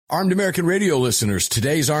Armed American Radio listeners,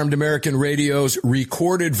 today's Armed American Radio's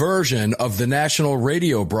recorded version of the national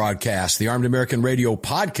radio broadcast, the Armed American Radio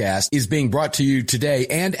podcast, is being brought to you today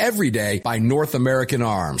and every day by North American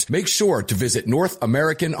Arms. Make sure to visit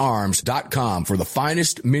NorthAmericanArms.com for the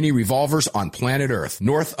finest mini revolvers on planet Earth.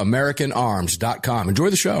 NorthAmericanArms.com. Enjoy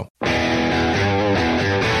the show.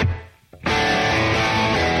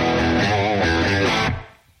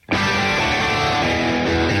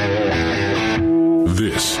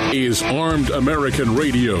 This is Armed American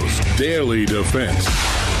Radio's Daily Defense.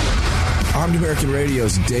 Armed American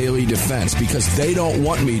Radio's Daily Defense. Because they don't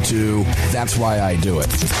want me to, that's why I do it.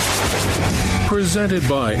 Presented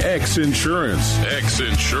by X Insurance. X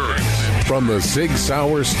Insurance. From the Sig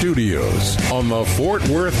Sauer Studios on the Fort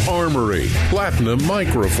Worth Armory Platinum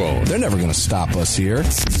Microphone. They're never going to stop us here.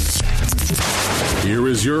 Here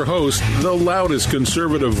is your host, the loudest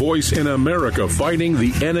conservative voice in America fighting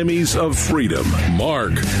the enemies of freedom,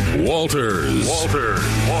 Mark Walters.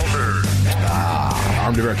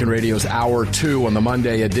 Armed American Radio's Hour 2 on the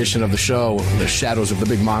Monday edition of the show, the Shadows of the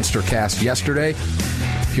Big Monster cast yesterday,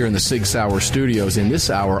 here in the Sig Sauer Studios, in this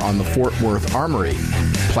hour on the Fort Worth Armory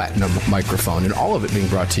Platinum Microphone, and all of it being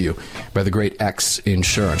brought to you by the great X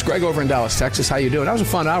Insurance. Greg over in Dallas, Texas, how you doing? That was a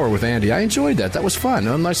fun hour with Andy. I enjoyed that. That was fun.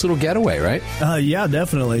 A nice little getaway, right? Yeah,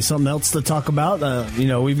 definitely. Something else to talk about.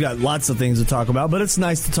 We've got lots of things to talk about, but it's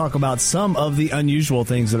nice to talk about some of the unusual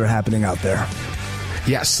things that are happening out there.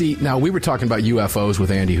 Yeah, see, now we were talking about UFOs with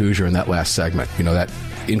Andy Hoosier in that last segment. You know, that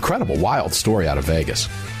incredible, wild story out of Vegas.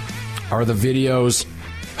 Are the videos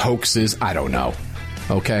hoaxes? I don't know.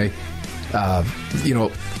 Okay?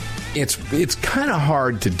 It's kind of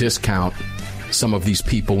hard to discount some of these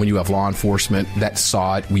people when you have law enforcement that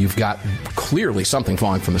saw it. You've got clearly something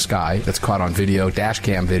falling from the sky that's caught on video, dash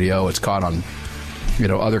cam video. It's caught on,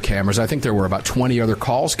 other cameras. I think there were about 20 other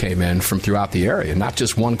calls came in from throughout the area, not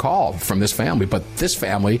just one call from this family, but this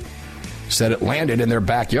family said it landed in their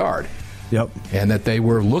backyard. Yep. And that they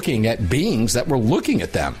were looking at beings that were looking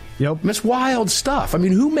at them. Yep. It's wild stuff. I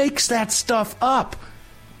mean, who makes that stuff up?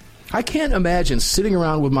 I can't imagine sitting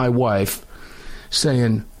around with my wife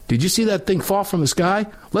saying, did you see that thing fall from the sky?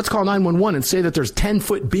 Let's call 911 and say that there's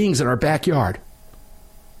 10-foot beings in our backyard.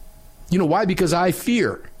 You know why? Because I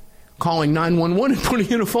fear calling 911 and putting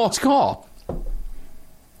in a false call.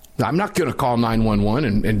 I'm not going to call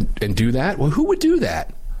 911 and do that. Well, who would do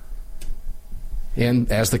that?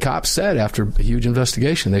 And as the cops said, after a huge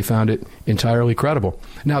investigation, they found it entirely credible.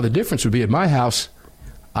 Now, the difference would be at my house,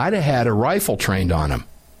 I'd have had a rifle trained on him.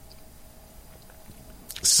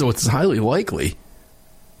 So it's highly likely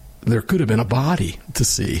there could have been a body to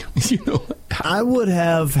see. I would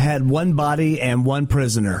have had one body and one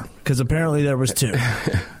prisoner, because apparently there was two.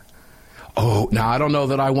 Oh, now I don't know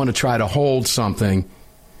that I want to try to hold something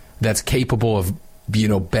that's capable of,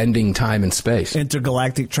 bending time and space.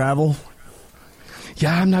 Intergalactic travel?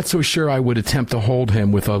 Yeah, I'm not so sure I would attempt to hold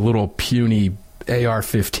him with a little puny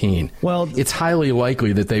AR-15. Well, it's highly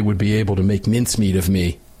likely that they would be able to make mincemeat of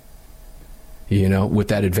me, with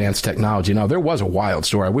that advanced technology. Now, there was a wild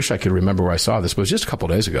story. I wish I could remember where I saw this, but it was just a couple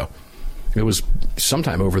days ago. It was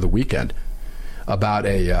sometime over the weekend about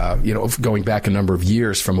going back a number of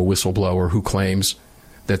years from a whistleblower who claims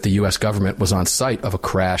that the U.S. government was on site of a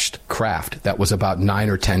crashed craft that was about 9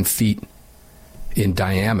 or 10 feet in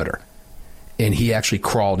diameter. And he actually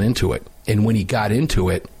crawled into it. And when he got into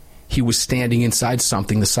it, he was standing inside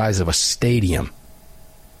something the size of a stadium.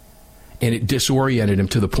 And it disoriented him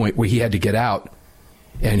to the point where he had to get out.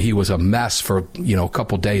 And he was a mess for, a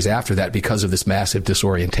couple days after that because of this massive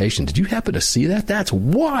disorientation. Did you happen to see that? That's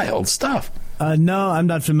wild stuff. No, I'm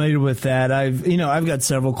not familiar with that. I've got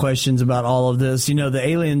several questions about all of this. The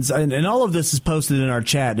aliens, and all of this is posted in our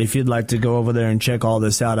chat if you'd like to go over there and check all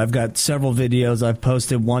this out. I've got several videos. I've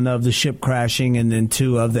posted one of the ship crashing and then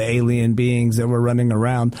two of the alien beings that were running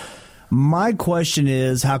around. My question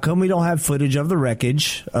is, how come we don't have footage of the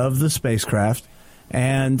wreckage of the spacecraft?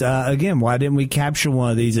 And again, why didn't we capture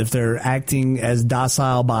one of these if they're acting as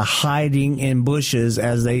docile by hiding in bushes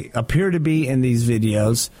as they appear to be in these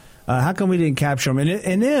videos? How come we didn't capture them?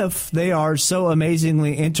 And if they are so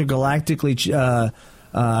amazingly intergalactically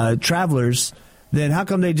travelers, then how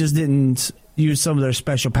come they just didn't use some of their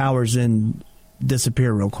special powers and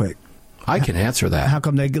disappear real quick? I can answer that. How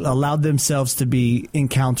come they allowed themselves to be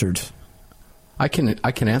encountered? I can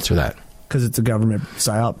answer that. Because it's a government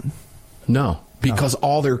psyop? No, because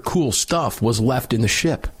all their cool stuff was left in the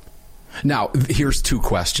ship. Now, here's two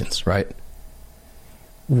questions, right?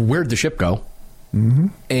 Where'd the ship go? Mm-hmm.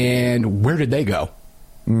 And where did they go?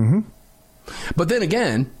 Mm-hmm. But then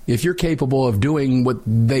again, if you're capable of doing what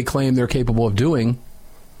they claim they're capable of doing,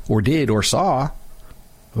 or did, or saw,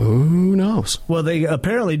 Who knows? Well, they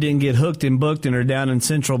apparently didn't get hooked and booked and are down in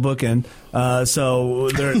central booking. So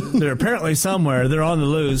they're apparently somewhere. They're on the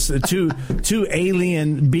loose. Two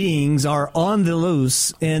alien beings are on the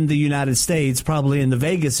loose in the United States, probably in the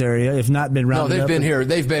Vegas area, if not been rounded up. No, they've been here.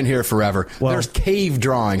 They've been here forever. Well, there's cave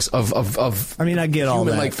drawings of I mean, I get all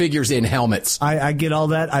that. Human-like figures in helmets. I get all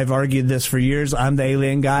that. I've argued this for years. I'm the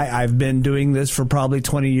alien guy. I've been doing this for probably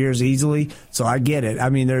 20 years easily, so I get it. I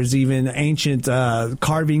mean, there's even ancient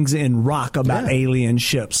carvings in rock about alien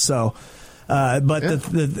ships. So,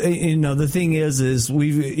 the thing is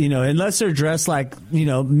we've, unless they're dressed like,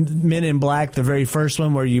 Men in Black, the very first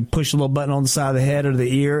one where you push a little button on the side of the head or the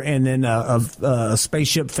ear, and then a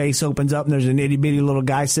spaceship face opens up and there's an itty bitty little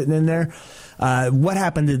guy sitting in there. What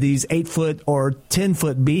happened to these 8-foot or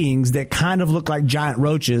 10-foot beings that kind of look like giant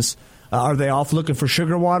roaches? Are they off looking for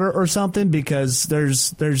sugar water or something? Because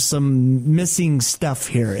there's some missing stuff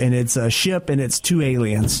here, and it's a ship and it's two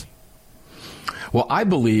aliens. Well, I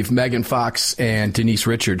believe Megan Fox and Denise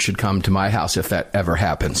Richards should come to my house if that ever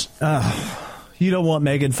happens. You don't want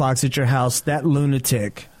Megan Fox at your house. That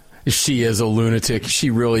lunatic. She is a lunatic. She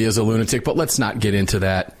really is a lunatic. But let's not get into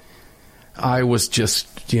that. I was just,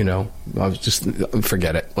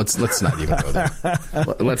 forget it. Let's not even go there.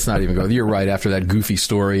 Let's not even go there. You're right. After that goofy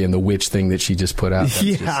story and the witch thing that she just put out,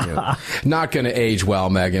 that's not going to age well,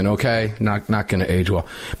 Megan. Okay, not going to age well.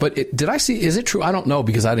 But did I see? Is it true? I don't know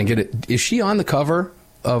because I didn't get it. Is she on the cover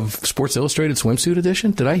of Sports Illustrated Swimsuit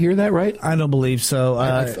Edition? Did I hear that right? I don't believe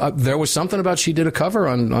so. There was something about she did a cover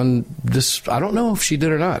on this. I don't know if she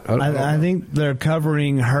did or not. I think they're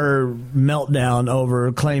covering her meltdown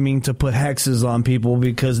over claiming to put hexes on people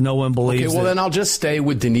because no one believes it. Okay, well, then I'll just stay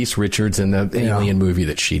with Denise Richards and the alien movie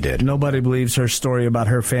that she did. Nobody believes her story about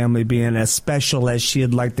her family being as special as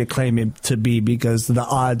she'd like to claim it to be because the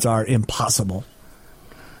odds are impossible.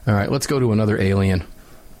 All right, let's go to another alien.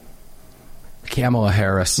 Kamala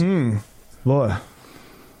Harris. Boy.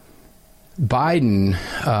 Biden,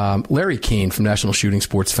 Larry Keane from National Shooting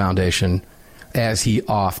Sports Foundation, as he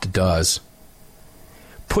oft does,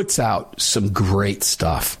 puts out some great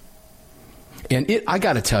stuff. And I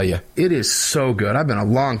got to tell you, it is so good. I've been a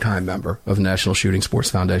long-time member of National Shooting Sports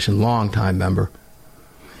Foundation, long-time member.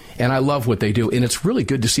 And I love what they do. And it's really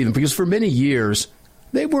good to see them because for many years,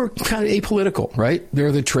 they were kind of apolitical, right?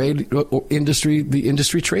 They're the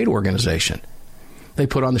industry trade organization. They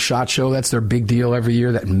put on the SHOT Show. That's their big deal every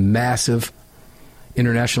year, that massive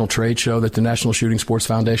international trade show that the National Shooting Sports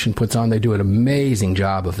Foundation puts on. They do an amazing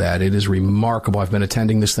job of that. It is remarkable. I've been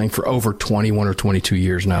attending this thing for over 21 or 22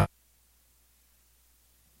 years now.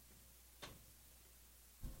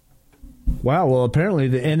 Wow, well, apparently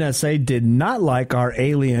the NSA did not like our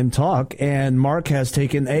alien talk, and Mark has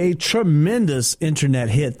taken a tremendous internet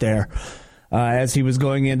hit there as he was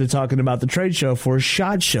going into talking about the trade show for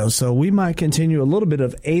SHOT Show. So we might continue a little bit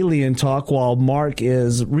of alien talk while Mark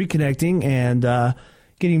is reconnecting and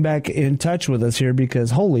getting back in touch with us here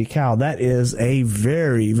because, holy cow, that is a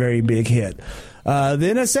very, very big hit. The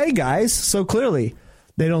NSA guys, so clearly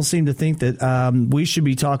they don't seem to think that we should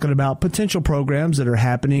be talking about potential programs that are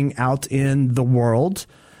happening out in the world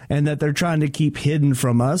and that they're trying to keep hidden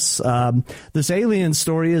from us. This alien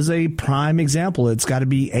story is a prime example. It's got to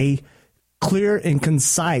be a clear and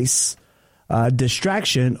concise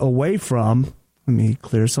distraction away from, let me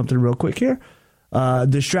clear something real quick here,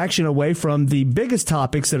 distraction away from the biggest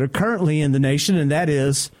topics that are currently in the nation, and that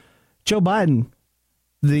is Joe Biden,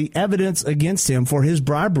 the evidence against him for his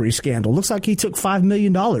bribery scandal. Looks like he took $5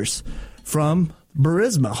 million from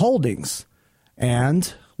Burisma Holdings.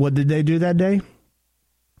 And what did they do that day?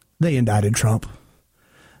 They indicted Trump.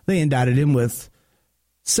 They indicted him with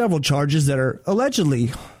several charges that are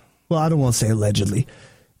allegedly, well, I don't want to say allegedly.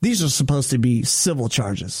 These are supposed to be civil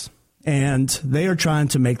charges, and they are trying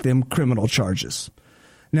to make them criminal charges.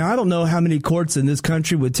 Now, I don't know how many courts in this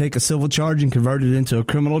country would take a civil charge and convert it into a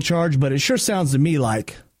criminal charge, but it sure sounds to me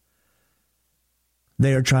like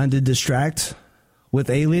they are trying to distract with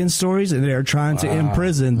alien stories, and they are trying to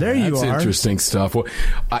imprison. There you are. That's interesting stuff. Well,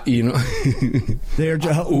 they're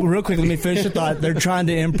real quick. Let me finish the thought. They're trying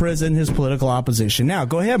to imprison his political opposition. Now,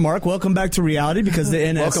 go ahead, Mark. Welcome back to reality because the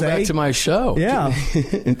NSA. Welcome back to my show. Yeah,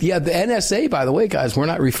 yeah. The NSA, by the way, guys, we're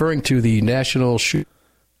not referring to the National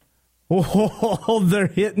Oh, they're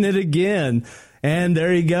hitting it again. And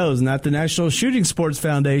there he goes. Not the National Shooting Sports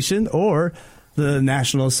Foundation or the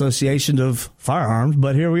National Association of Firearms,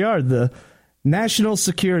 but here we are. The National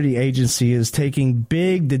Security Agency is taking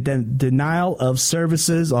big denial of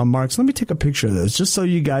services on Marks. Let me take a picture of this just so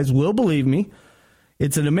you guys will believe me.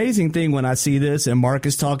 It's an amazing thing when I see this and Mark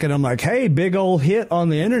is talking. I'm like, hey, big old hit on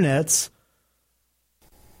the internets.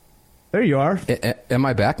 There you are. Am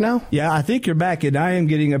I back now? Yeah, I think you're back, and I am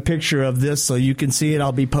getting a picture of this so you can see it.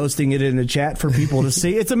 I'll be posting it in the chat for people to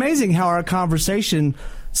see. It's amazing how our conversation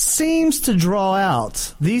seems to draw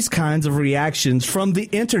out these kinds of reactions from the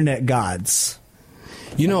internet gods.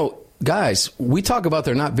 You know, guys, we talk about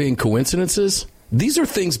there not being coincidences. These are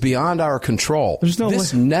things beyond our control.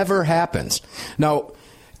 This never happens. Now,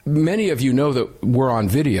 many of you know that we're on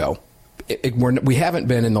video. We haven't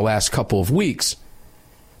been in the last couple of weeks,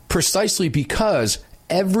 precisely because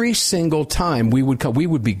every single time we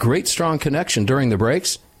would be great, strong connection during the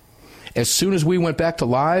breaks. As soon as we went back to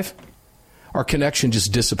live, our connection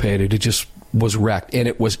just dissipated. It just was wrecked. And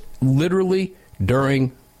it was literally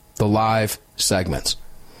during the live segments.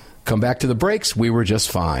 Come back to the breaks, we were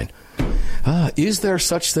just fine. Is there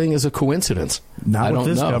such thing as a coincidence? Not with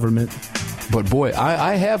this government. But boy,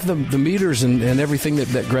 I have the meters and everything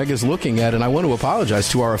that Greg is looking at, and I want to apologize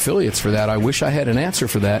to our affiliates for that. I wish I had an answer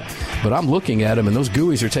for that, but I'm looking at them, and those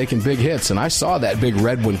GUIs are taking big hits, and I saw that big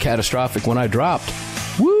red one, catastrophic, when I dropped.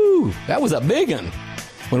 Woo! That was a big one.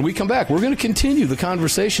 When we come back, we're going to continue the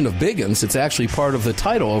conversation of big uns. It's actually part of the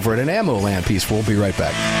title over at an Ammo Land piece. We'll be right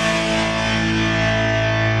back.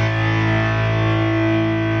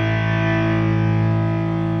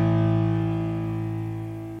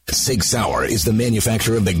 Sig Sauer is the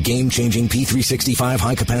manufacturer of the game-changing P365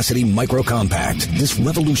 high-capacity micro-compact. This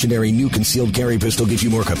revolutionary new concealed carry pistol gives you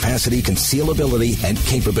more capacity, concealability, and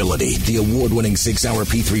capability. The award-winning Sig Sauer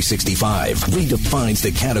P365 redefines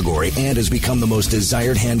the category and has become the most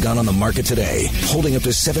desired handgun on the market today. Holding up to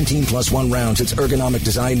 17+1 rounds, its ergonomic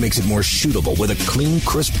design makes it more shootable with a clean,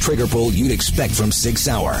 crisp trigger pull you'd expect from Sig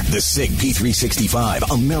Sauer. The Sig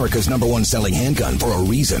P365, America's #1 selling handgun for a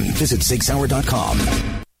reason. Visit SigSauer.com.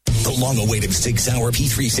 The long-awaited Sig Sauer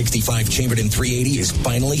P365 chambered in .380 is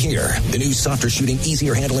finally here. The new softer-shooting,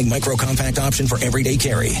 easier-handling micro-compact option for everyday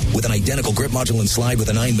carry. With an identical grip module and slide with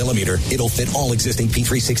a 9mm, it'll fit all existing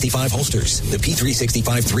P365 holsters. The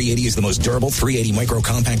P365 380 is the most durable .380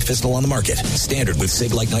 micro-compact pistol on the market. Standard with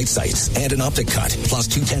SIG-like night sights and an optic cut, plus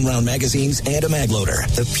 2 10-round magazines and a mag loader.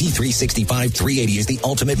 The P365 380 is the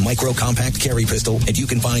ultimate micro-compact carry pistol, and you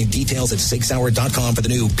can find details at SigSauer.com for the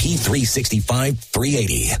new P365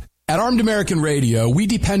 380. At Armed American Radio, we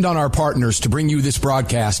depend on our partners to bring you this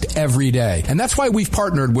broadcast every day. And that's why we've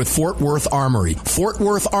partnered with Fort Worth Armory. Fort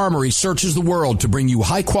Worth Armory searches the world to bring you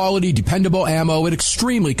high-quality, dependable ammo at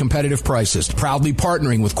extremely competitive prices. Proudly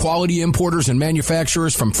partnering with quality importers and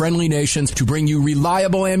manufacturers from friendly nations to bring you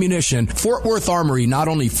reliable ammunition, Fort Worth Armory not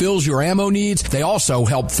only fills your ammo needs, they also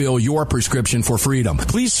help fill your prescription for freedom.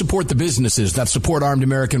 Please support the businesses that support Armed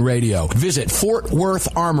American Radio. Visit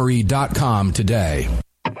FortWorthArmory.com today.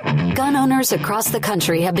 Gun owners across the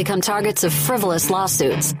country have become targets of frivolous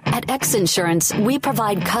lawsuits. At X Insurance, we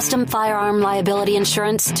provide custom firearm liability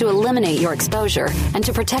insurance to eliminate your exposure and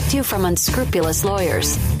to protect you from unscrupulous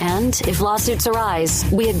lawyers. And if lawsuits arise,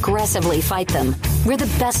 we aggressively fight them. We're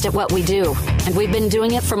the best at what we do, and we've been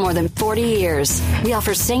doing it for more than 40 years. We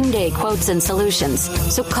offer same-day quotes and solutions.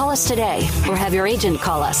 So call us today or have your agent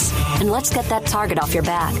call us, and let's get that target off your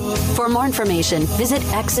back. For more information, visit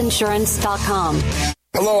xinsurance.com.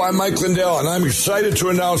 Hello, I'm Mike Lindell, and I'm excited to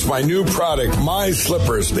announce my new product, My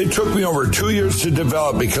Slippers. They took me over 2 years to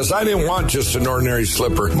develop because I didn't want just an ordinary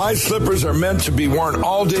slipper. My slippers are meant to be worn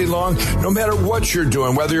all day long, no matter what you're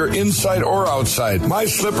doing, whether you're inside or outside. My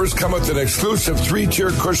slippers come with an exclusive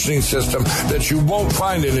 3-tier cushioning system that you won't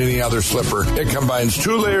find in any other slipper. It combines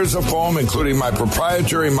 2 layers of foam, including my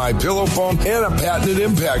proprietary My Pillow foam and a patented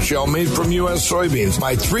impact gel made from U.S. soybeans.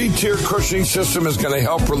 My 3-tier cushioning system is going to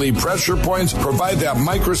help relieve pressure points, provide that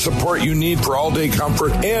micro support you need for all-day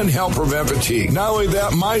comfort, and help prevent fatigue. Not only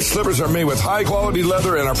that, my slippers are made with high-quality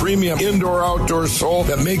leather and a premium indoor-outdoor sole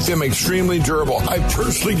that make them extremely durable. I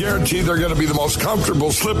personally guarantee they're going to be the most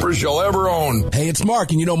comfortable slippers you'll ever own. Hey, it's Mark,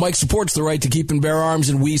 and you know Mike supports the right to keep and bear arms,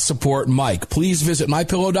 and we support Mike. Please visit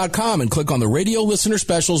MyPillow.com and click on the radio listener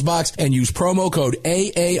specials box and use promo code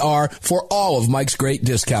AAR for all of Mike's great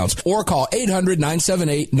discounts. Or call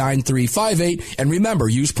 800-978-9358, and remember,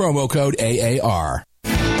 use promo code AAR.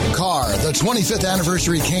 Car, the 25th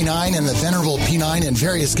anniversary K9 and the venerable P9 in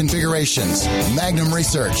various configurations. Magnum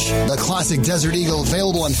Research, the classic Desert Eagle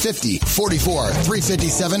available in 50, 44,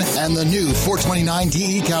 357, and the new 429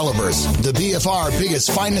 DE calibers. The BFR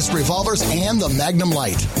biggest finest revolvers and the Magnum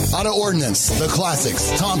Light. Auto Ordnance, the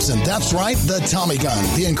classics. Thompson, that's right, the Tommy gun,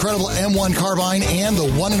 the incredible M1 carbine, and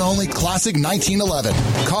the one and only classic 1911.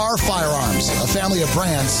 Car Firearms, a family of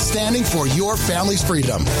brands standing for your family's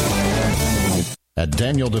freedom. At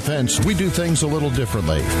Daniel Defense, we do things a little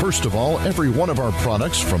differently. First of all, every one of our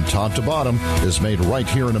products, from top to bottom, is made right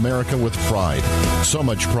here in America with pride. So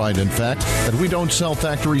much pride, in fact, that we don't sell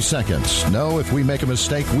factory seconds. No, if we make a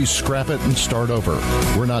mistake, we scrap it and start over.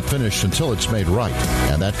 We're not finished until it's made right.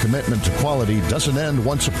 And that commitment to quality doesn't end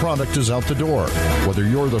once a product is out the door. Whether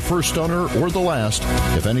you're the first owner or the last,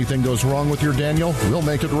 if anything goes wrong with your Daniel, we'll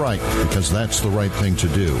make it right, because that's the right thing to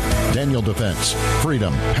do. Daniel Defense.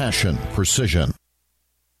 Freedom, passion, precision.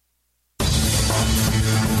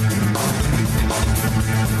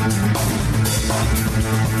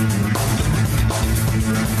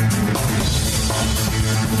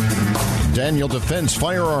 Daniel Defense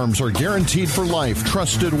firearms are guaranteed for life,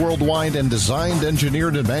 trusted worldwide, and designed,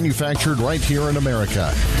 engineered, and manufactured right here in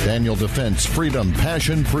America. Daniel Defense, freedom,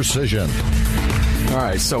 passion, precision. All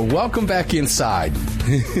right, so welcome back inside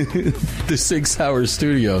the 6 Hour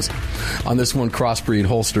Studios on this one Crossbreed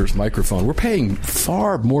Holsters microphone. We're paying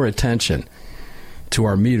far more attention to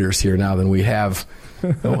our meters here now than we have,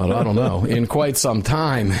 well, I don't know, in quite some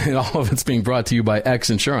time. And all of it's being brought to you by X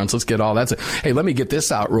Insurance. Let's get all that. Hey, let me get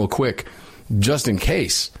this out real quick, just in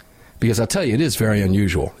case, because I'll tell you, it is very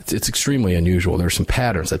unusual. It's extremely unusual. There are some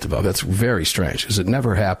patterns that develop. That's very strange, because it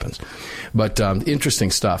never happens. But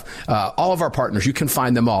interesting stuff. All of our partners, you can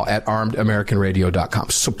find them all at armedamericanradio.com.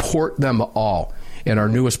 Support them all. And our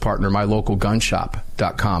newest partner,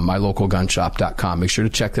 mylocalgunshop.com, mylocalgunshop.com. Make sure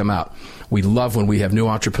to check them out. We love when we have new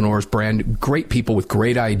entrepreneurs, great people with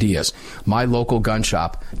great ideas.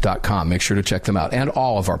 mylocalgunshop.com. Make sure to check them out. And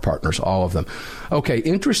all of our partners, all of them. Okay,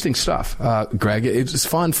 interesting stuff. Greg, it's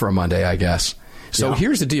fun for a Monday, I guess. So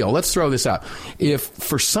Here's the deal. Let's throw this out. If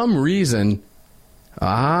for some reason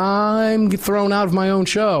I'm thrown out of my own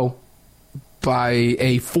show by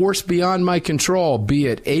a force beyond my control, be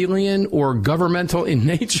it alien or governmental in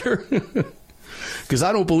nature, because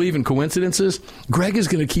I don't believe in coincidences, Greg is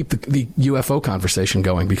going to keep the UFO conversation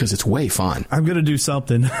going, because it's way fun. I'm going to do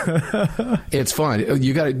something. It's fun.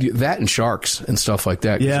 You got to do that and sharks and stuff like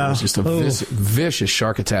that. Yeah. It was just a vicious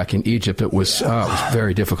shark attack in Egypt. It was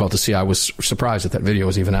very difficult to see. I was surprised that video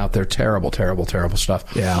was even out there. Terrible, terrible, terrible stuff.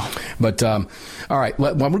 Yeah. But, all right,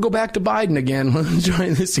 I'm going to go back to Biden again. Let's try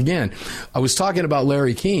this again. I was talking about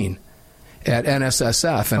Larry Keane at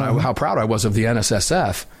NSSF and how proud I was of the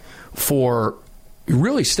NSSF for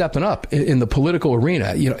really stepping up in the political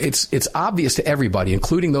arena. You know, it's obvious to everybody,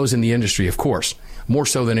 including those in the industry, of course, more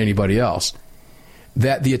so than anybody else,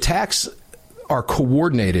 that the attacks are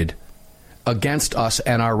coordinated against us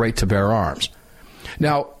and our right to bear arms.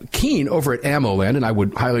 Now, Keene over at AmmoLand, and I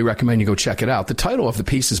would highly recommend you go check it out. The title of the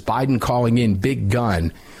piece is Biden Calling in Big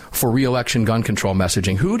Gun for Re-Election Gun Control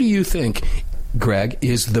Messaging. Who do you think, Greg,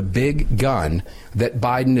 is the big gun that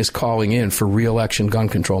Biden is calling in for re-election gun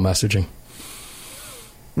control messaging?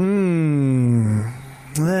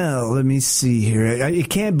 Well, let me see here. It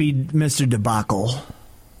can't be Mr. Debacle.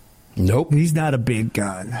 Nope. He's not a big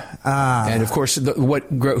gun. And, of course,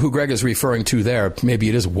 who Greg is referring to there, maybe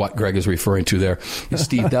it is what Greg is referring to there, is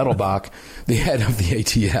Steve Dettelbach, the head of the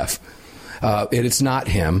ATF. And it's not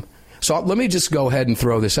him. So let me just go ahead and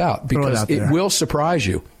throw this out, because it will surprise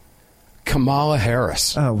you. Kamala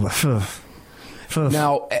Harris.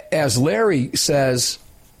 Now, as Larry says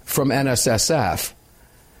from NSSF,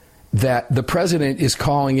 that the president is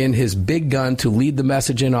calling in his big gun to lead the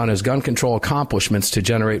messaging on his gun control accomplishments to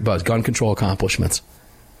generate buzz. Gun control accomplishments.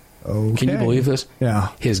 Okay. Can you believe this?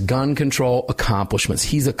 Yeah. His gun control accomplishments.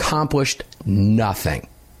 He's accomplished nothing.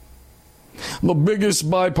 The biggest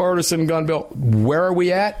bipartisan gun bill. Where are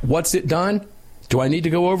we at? What's it done? Do I need to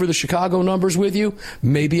go over the Chicago numbers with you?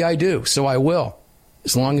 Maybe I do, so I will,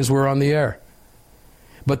 as long as we're on the air.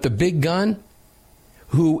 But the big gun,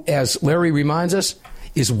 who, as Larry reminds us,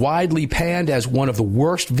 is widely panned as one of the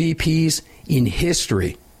worst VPs in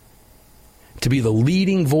history to be the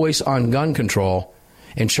leading voice on gun control,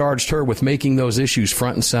 and charged her with making those issues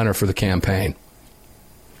front and center for the campaign.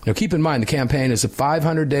 Now, keep in mind, the campaign is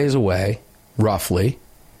 500 days away, roughly,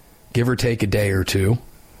 give or take a day or two.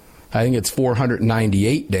 I think it's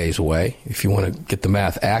 498 days away, if you want to get the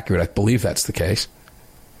math accurate. I believe that's the case.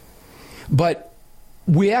 But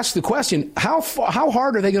we ask the question, how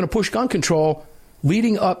hard are they going to push gun control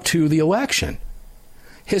leading up to the election?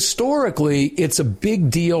 Historically, it's a big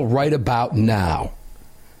deal right about now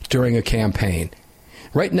during a campaign.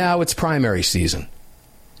 Right now, it's primary season.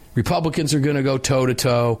 Republicans are going to go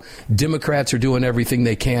toe-to-toe. Democrats are doing everything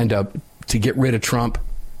they can to get rid of Trump.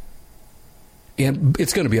 And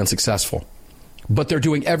it's going to be unsuccessful. But they're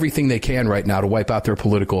doing everything they can right now to wipe out their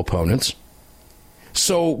political opponents.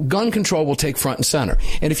 So gun control will take front and center.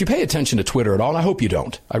 And if you pay attention to Twitter at all, and I hope you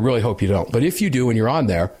don't. I really hope you don't. But if you do and you're on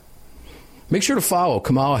there, make sure to follow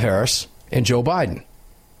Kamala Harris and Joe Biden,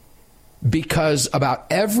 because about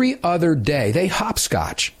every other day they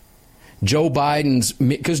hopscotch.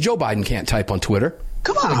 Because Joe Biden can't type on Twitter.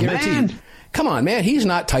 Come on, man. Come on, man. He's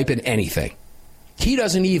not typing anything. He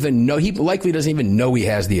doesn't even know. He likely doesn't even know he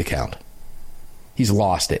has the account. He's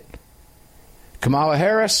lost it. Kamala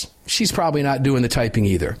Harris, she's probably not doing the typing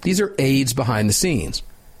either. These are aides behind the scenes.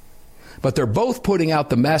 But they're both putting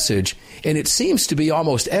out the message, and it seems to be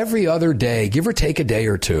almost every other day, give or take a day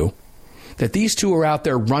or two, that these two are out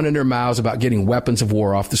there running their mouths about getting weapons of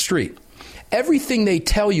war off the street. Everything they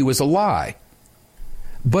tell you is a lie.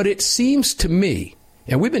 But it seems to me,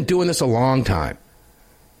 and we've been doing this a long time,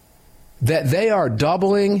 that they are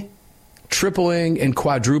doubling, tripling, and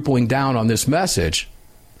quadrupling down on this message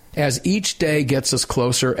as each day gets us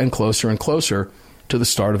closer and closer and closer to the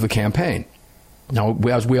start of the campaign. Now,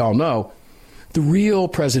 as we all know, the real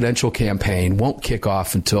presidential campaign won't kick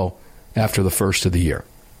off until after the first of the year.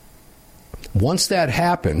 Once that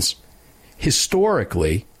happens,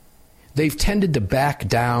 historically, they've tended to back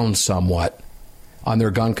down somewhat on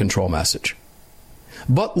their gun control message.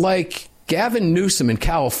 But like Gavin Newsom in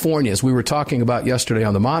California, as we were talking about yesterday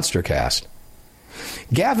on the Monster Cast,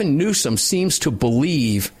 Gavin Newsom seems to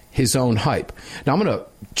believe his own hype. Now, I'm going to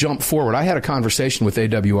jump forward. I had a conversation with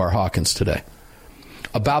AWR Hawkins today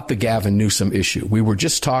about the Gavin Newsom issue. We were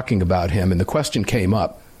just talking about him, and the question came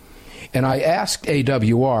up. And I asked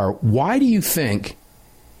AWR, why do you think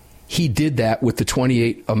he did that with the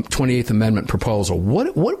 28th Amendment proposal?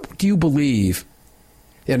 What do you believe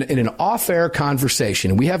in an off-air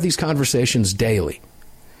conversation? And we have these conversations daily.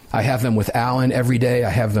 I have them with Alan every day. I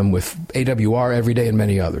have them with AWR every day and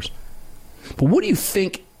many others. But what do you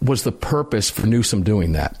think was the purpose for Newsom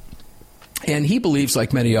doing that? And he believes,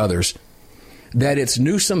 like many others, that it's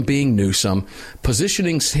Newsom being Newsom,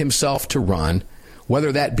 positioning himself to run,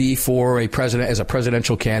 whether that be for a president as a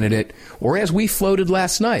presidential candidate or, as we floated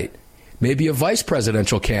last night, maybe a vice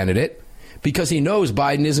presidential candidate, because he knows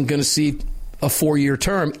Biden isn't going to see a 4-year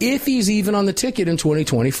term if he's even on the ticket in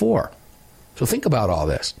 2024. So think about all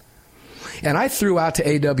this. And I threw out to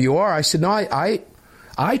AWR, I said, no,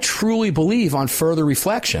 I truly believe on further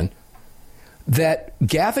reflection that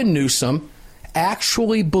Gavin Newsom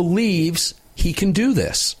actually believes he can do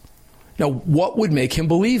this. Now, what would make him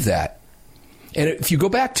believe that? And if you go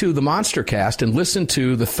back to the Monster Cast and listen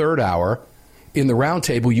to the third hour in the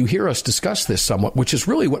roundtable, you hear us discuss this somewhat, which is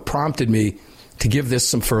really what prompted me to give this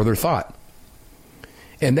some further thought.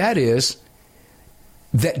 And that is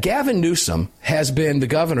that Gavin Newsom has been the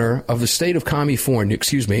governor of the state of California,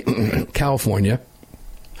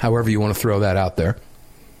 however you want to throw that out there,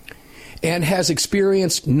 and has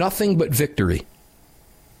experienced nothing but victory.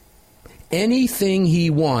 Anything he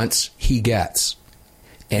wants, he gets.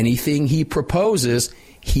 Anything he proposes,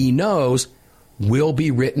 he knows will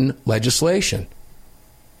be written legislation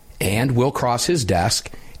and will cross his desk,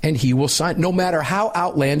 and he will sign, no matter how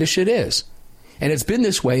outlandish it is. And it's been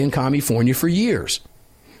this way in California for years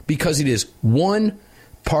because it is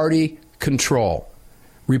one-party control.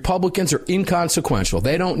 Republicans are inconsequential.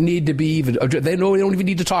 They don't need to be even, they don't even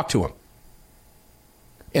need to talk to him.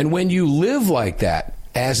 And when you live like that,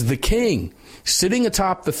 as the king, sitting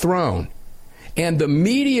atop the throne, and the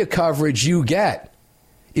media coverage you get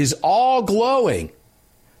is all glowing,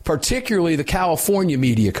 particularly the California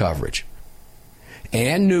media coverage,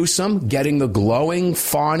 and Newsom getting the glowing,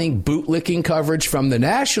 fawning, bootlicking coverage from the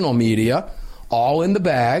national media, all in the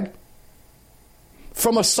bag.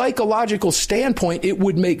 From a psychological standpoint, it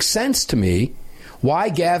would make sense to me why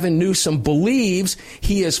Gavin Newsom believes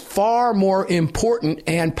he is far more important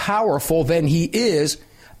and powerful than he is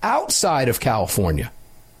outside of California.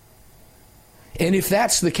 And if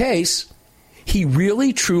that's the case, he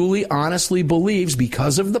really, truly, honestly believes,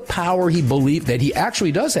 because of the power he believes that he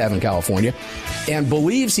actually does have in California and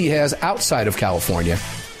believes he has outside of California,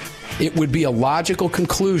 it would be a logical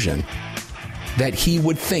conclusion that he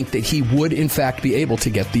would think that he would, in fact, be able to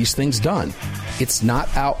get these things done. It's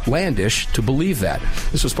not outlandish to believe that.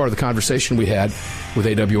 This was part of the conversation we had with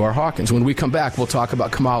AWR Hawkins. When we come back, we'll talk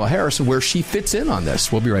about Kamala Harris and where she fits in on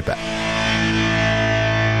this. We'll be right back.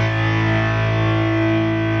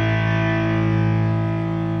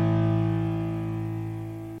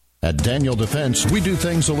 At Daniel Defense, we do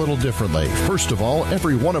things a little differently. First of all,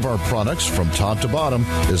 every one of our products, from top to bottom,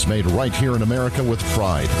 is made right here in America with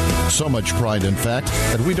pride. So much pride, in fact,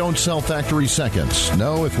 that we don't sell factory seconds.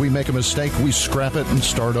 No, if we make a mistake, we scrap it and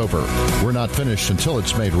start over. We're not finished until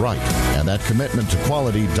it's made right. And that commitment to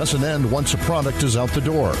quality doesn't end once a product is out the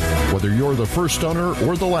door. Whether you're the first owner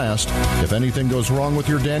or the last, if anything goes wrong with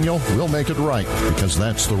your Daniel, we'll make it right, because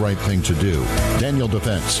that's the right thing to do. Daniel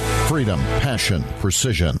Defense. Freedom, passion,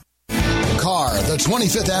 precision. Car, the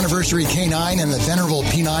 25th anniversary K9 and the venerable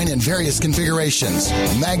P9 in various configurations.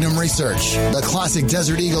 Magnum Research, the classic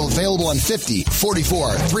Desert Eagle available in 50,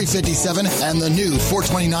 44, 357, and the new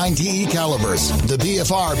 429 DE calibers. The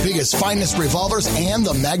BFR biggest finest revolvers and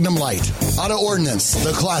the Magnum Light. Auto Ordnance,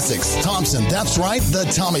 the classics. Thompson, that's right, the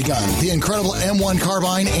Tommy gun, the incredible M1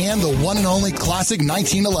 carbine, and the one and only classic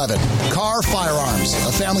 1911. Car Firearms,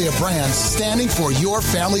 a family of brands standing for your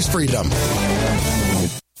family's freedom.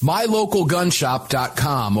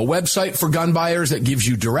 MyLocalGunShop.com, a website for gun buyers that gives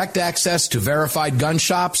you direct access to verified gun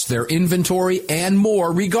shops, their inventory, and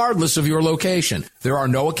more, regardless of your location. There are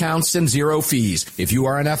no accounts and zero fees. If you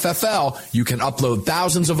are an FFL, you can upload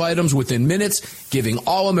thousands of items within minutes, giving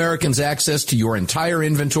all Americans access to your entire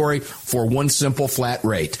inventory for one simple flat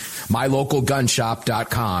rate.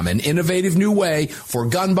 MyLocalGunShop.com, an innovative new way for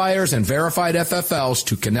gun buyers and verified FFLs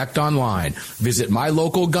to connect online. Visit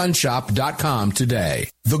MyLocalGunShop.com today.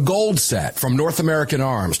 The Gold Set from North American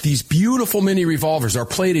Arms. These beautiful mini revolvers are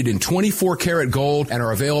plated in 24 karat gold and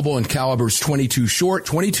are available in calibers 22 short,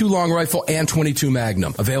 22 long rifle, and 22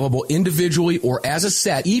 magnum. Available individually or as a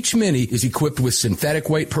set, each mini is equipped with synthetic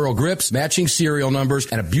weight pearl grips, matching serial numbers,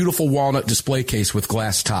 and a beautiful walnut display case with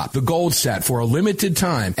glass top. The Gold Set for a limited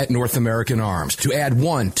time at North American Arms. To add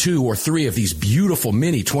 1, 2, or 3 of these beautiful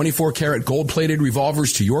mini 24 karat gold plated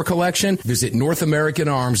revolvers to your collection, visit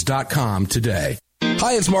NorthAmericanArms.com today.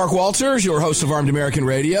 Hi, it's Mark Walters, your host of Armed American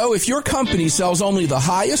Radio. If your company sells only the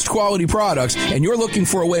highest quality products and you're looking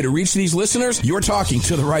for a way to reach these listeners, you're talking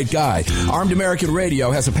to the right guy. Armed American Radio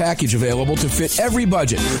has a package available to fit every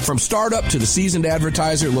budget, from startup to the seasoned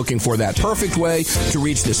advertiser looking for that perfect way to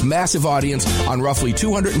reach this massive audience on roughly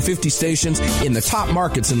 250 stations in the top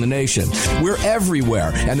markets in the nation. We're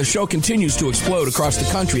everywhere, and the show continues to explode across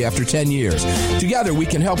the country after 10 years. Together, we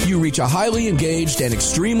can help you reach a highly engaged and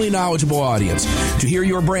extremely knowledgeable audience. To hear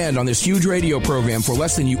your brand on this huge radio program for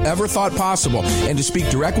less than you ever thought possible and to speak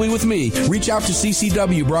directly with me, reach out to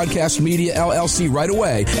CCW Broadcast Media LLC right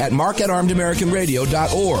away at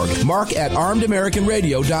mark@armedamericanradio.org.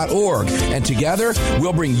 mark@armedamericanradio.org. And together,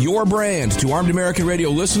 we'll bring your brand to Armed American Radio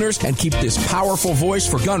listeners and keep this powerful voice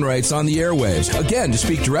for gun rights on the airwaves. Again, to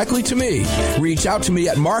speak directly to me, reach out to me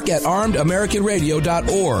at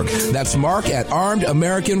mark@armedamericanradio.org. That's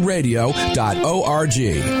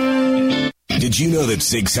mark@armedamericanradio.org. Did you know that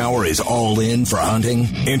Sig Sauer is all in for hunting?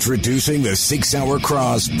 Introducing the Sig Sauer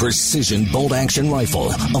Cross Precision Bolt Action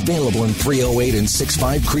Rifle. Available in .308 and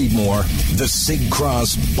 6.5 Creedmoor. The Sig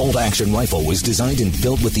Cross Bolt Action Rifle was designed and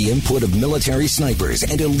built with the input of military snipers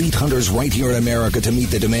and elite hunters right here in America to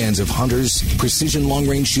meet the demands of hunters, precision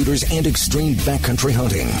long-range shooters, and extreme backcountry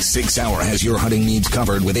hunting. Sig Sauer has your hunting needs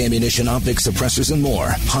covered with ammunition, optics, suppressors, and more.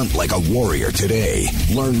 Hunt like a warrior today.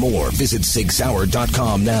 Learn more. Visit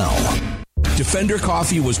SigSauer.com now. Defender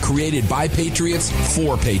Coffee was created by patriots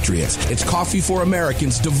for patriots. It's coffee for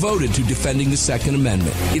Americans devoted to defending the Second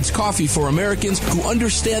Amendment. It's coffee for Americans who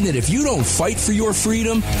understand that if you don't fight for your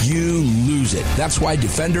freedom, you lose it. That's why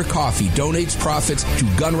Defender Coffee donates profits to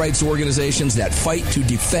gun rights organizations that fight to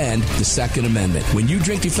defend the Second Amendment. When you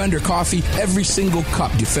drink Defender Coffee, every single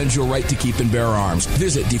cup defends your right to keep and bear arms.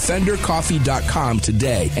 Visit DefenderCoffee.com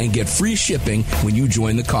today and get free shipping when you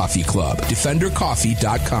join the coffee club.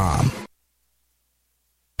 DefenderCoffee.com.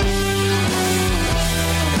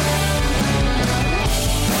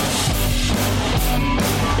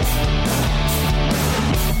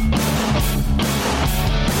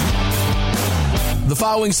 The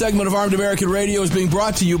following segment of Armed American Radio is being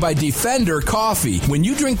brought to you by Defender Coffee. When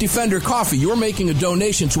you drink Defender Coffee, you're making a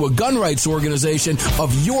donation to a gun rights organization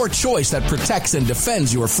of your choice that protects and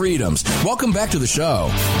defends your freedoms. Welcome back to the show.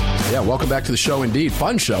 Yeah, welcome back to the show indeed.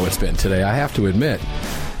 Fun show it's been today, I have to admit.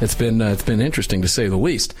 It's been interesting to say the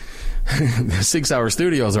least. The 6 Hour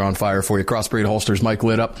Studios are on fire for you. Crossbreed Holsters, Mike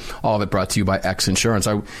lit up. All of it brought to you by X Insurance.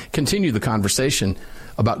 I continue the conversation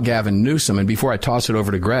about Gavin Newsom, and before I toss it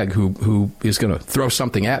over to Greg, who is going to throw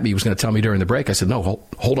something at me, he was going to tell me during the break. I said, no,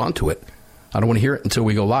 hold on to it. I don't want to hear it until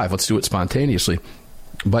we go live. Let's do it spontaneously.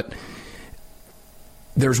 But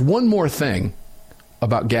there's one more thing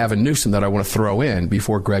about Gavin Newsom that I want to throw in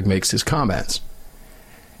before Greg makes his comments.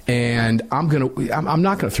 And I'm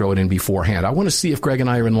not going to throw it in beforehand. I want to see if Greg and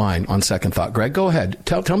I are in line on second thought. Greg, go ahead.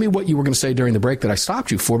 Tell me what you were going to say during the break that I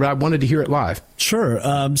stopped you for, but I wanted to hear it live. Sure.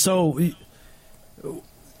 So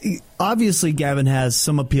obviously Gavin has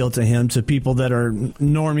some appeal to him, to people that are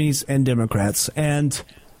normies and Democrats. And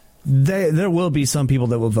there will be some people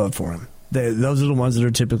that will vote for him. Those are the ones that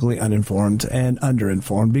are typically uninformed and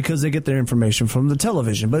underinformed because they get their information from the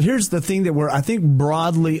television. But here's the thing that we're, I think,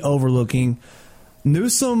 broadly overlooking.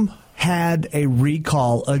 Newsom had a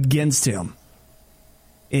recall against him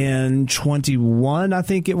in 21, I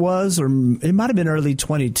think it was, or it might have been early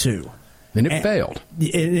 22. And it failed.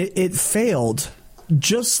 It failed,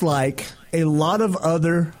 just like a lot of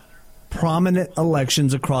other prominent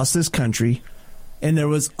elections across this country, and there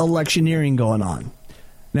was electioneering going on.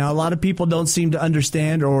 Now, a lot of people don't seem to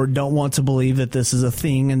understand or don't want to believe that this is a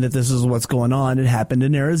thing and that this is what's going on. It happened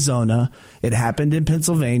in Arizona. It happened in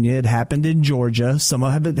Pennsylvania. It happened in Georgia. Some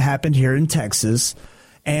of it happened here in Texas.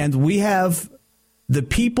 And we have the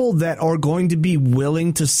people that are going to be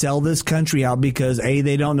willing to sell this country out because, A,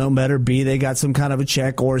 they don't know better, B, they got some kind of a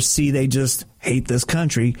check, or C, they just hate this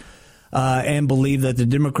country and believe that the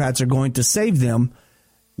Democrats are going to save them,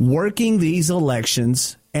 working these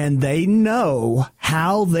elections. And they know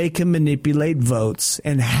how they can manipulate votes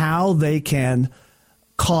and how they can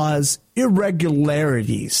cause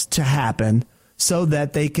irregularities to happen so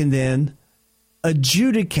that they can then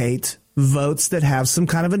adjudicate votes that have some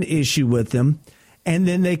kind of an issue with them, and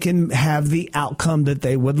then they can have the outcome that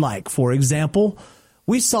they would like. For example,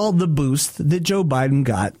 we saw the boost that Joe Biden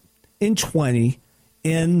got in 20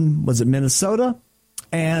 in, was it Minnesota?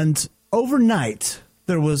 And overnight,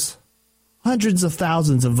 there was hundreds of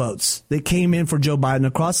thousands of votes that came in for Joe Biden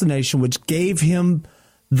across the nation, which gave him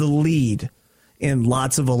the lead in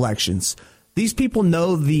lots of elections. These people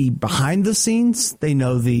know the behind the scenes, they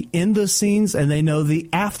know the in the scenes, and they know the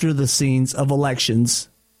after the scenes of elections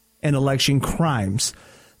and election crimes.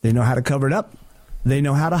 They know how to cover it up, they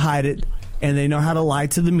know how to hide it, and they know how to lie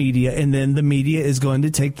to the media. And then the media is going to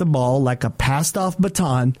take the ball like a passed off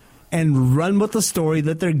baton and run with the story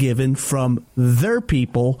that they're given from their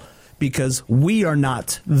people, because we are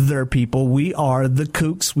not their people. We are the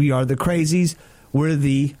kooks. We are the crazies. We're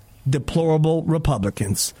the deplorable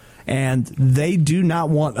Republicans. And they do not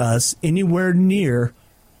want us anywhere near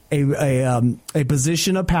a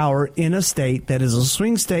position of power in a state that is a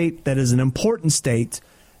swing state, that is an important state.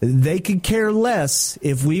 They could care less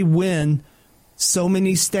if we win so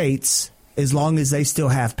many states as long as they still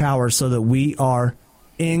have power, so that we are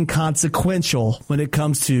inconsequential when it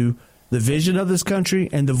comes to the vision of this country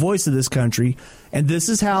and the voice of this country. And this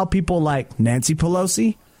is how people like Nancy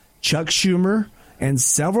Pelosi, Chuck Schumer, and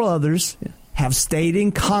several others have stayed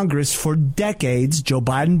in Congress for decades, Joe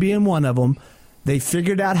Biden being one of them. They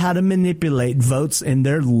figured out how to manipulate votes in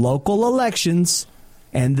their local elections.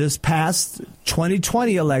 And this past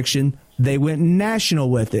 2020 election, they went national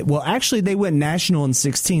with it. Well, actually, they went national in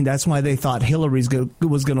 2016. That's why they thought Hillary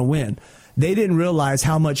was going to win. They didn't realize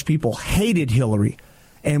how much people hated Hillary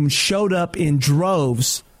and showed up in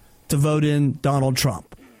droves to vote in Donald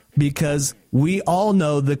Trump, because we all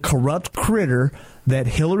know the corrupt critter that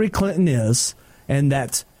Hillary Clinton is, and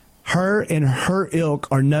that her and her ilk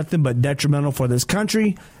are nothing but detrimental for this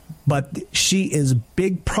country, but she is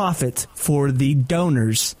big profit for the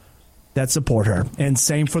donors that support her, and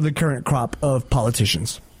same for the current crop of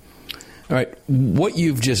politicians. All right, what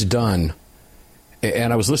you've just done,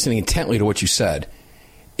 and I was listening intently to what you said,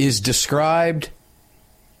 is described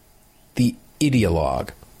the ideologue.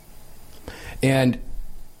 And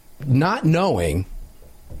not knowing,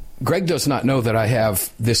 Greg does not know that I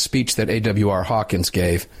have this speech that A.W.R. Hawkins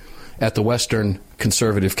gave at the Western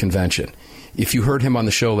Conservative Convention. If you heard him on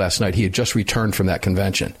the show last night, he had just returned from that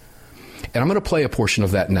convention. And I'm going to play a portion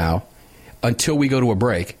of that now until we go to a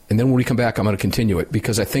break. And then when we come back, I'm going to continue it,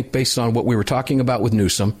 because I think based on what we were talking about with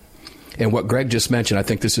Newsom and what Greg just mentioned, I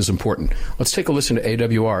think this is important. Let's take a listen to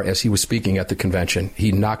AWR as he was speaking at the convention.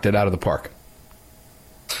 He knocked it out of the park.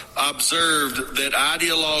 Observed that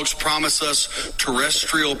ideologues promise us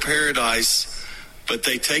terrestrial paradise, but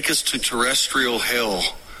they take us to terrestrial hell.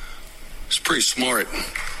 It's pretty smart.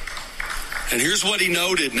 And here's what he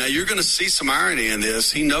noted. Now, you're going to see some irony in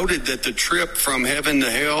this. He noted that the trip from heaven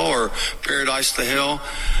to hell, or paradise to hell,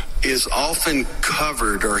 is often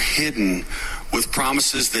covered or hidden with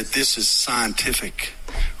promises that this is scientific,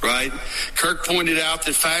 right? Kirk pointed out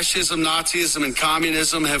that fascism, Nazism, and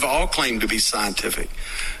communism have all claimed to be scientific.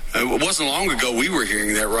 It wasn't long ago we were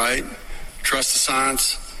hearing that, right? Trust the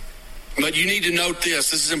science. But you need to note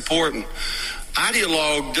this. This is important.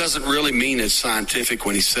 Ideologue doesn't really mean it's scientific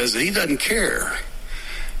when he says it. He doesn't care.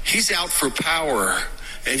 He's out for power.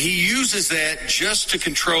 And he uses that just to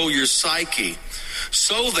control your psyche,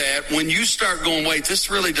 so that when you start going, wait,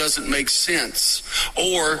 this really doesn't make sense,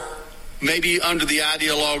 or maybe under the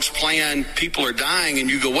ideologue's plan, people are dying, and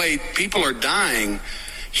you go, wait, people are dying.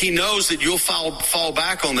 He knows that you'll fall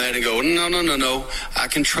back on that and go, no, I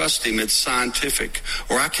can trust him. It's scientific.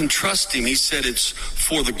 Or I can trust him. He said it's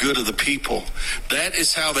for the good of the people. That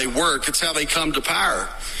is how they work. It's how they come to power.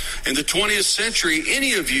 In the 20th century,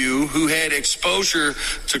 any of you who had exposure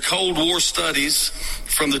to Cold War studies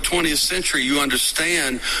from the 20th century, you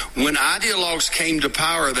understand when ideologues came to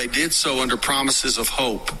power, they did so under promises of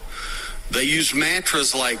hope. They used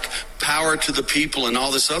mantras like power to the people and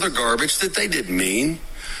all this other garbage that they didn't mean.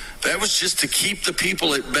 That was just to keep the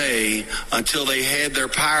people at bay until they had their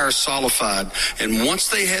power solidified. And once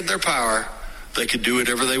they had their power, they could do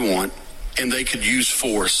whatever they want, and they could use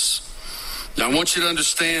force. Now, I want you to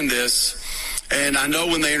understand this, and I know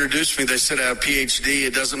when they introduced me, they said I have a PhD.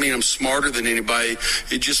 It doesn't mean I'm smarter than anybody.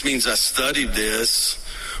 It just means I studied this.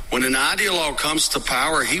 When an ideologue comes to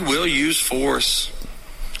power, he will use force.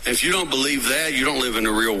 And if you don't believe that, you don't live in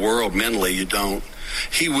the real world. Mentally, you don't.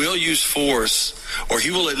 He will use force, or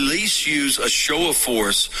he will at least use a show of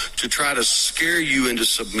force to try to scare you into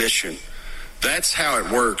submission. That's how it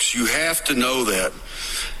works. You have to know that.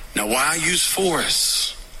 Now, why use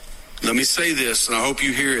force? Let me say this, and I hope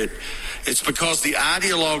you hear it. It's because the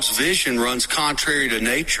ideologue's vision runs contrary to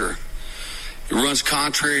nature. It runs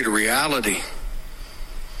contrary to reality.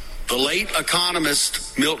 The late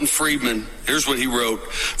economist Milton Friedman, here's what he wrote.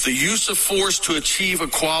 The use of force to achieve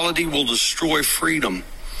equality will destroy freedom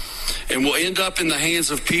and will end up in the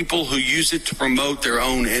hands of people who use it to promote their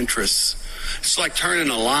own interests. It's like turning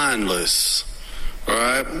a lion loose, all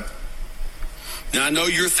right? Now, I know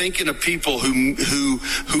you're thinking of people who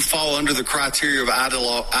fall under the criteria of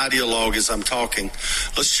ideologue as I'm talking.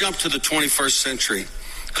 Let's jump to the 21st century,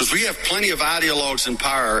 because we have plenty of ideologues in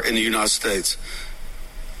power in the United States.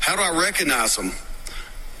 How do I recognize them?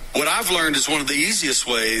 What I've learned is one of the easiest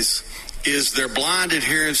ways is their blind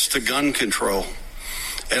adherence to gun control.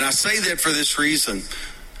 And I say that for this reason.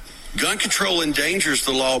 Gun control endangers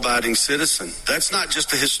the law-abiding citizen. That's not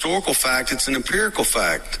just a historical fact, it's an empirical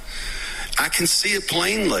fact. I can see it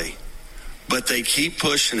plainly, but they keep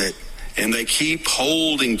pushing it, and they keep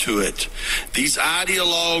holding to it. These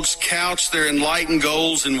ideologues couch their enlightened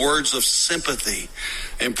goals in words of sympathy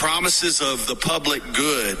and promises of the public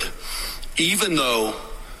good, even though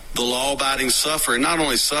the law-abiding suffer, and not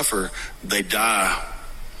only suffer, they die.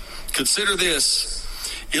 Consider this.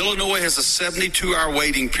 Illinois has a 72-hour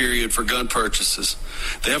waiting period for gun purchases.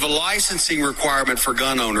 They have a licensing requirement for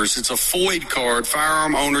gun owners. It's a FOID card,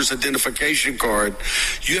 Firearm Owner's Identification Card.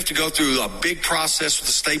 You have to go through a big process with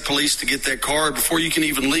the state police to get that card before you can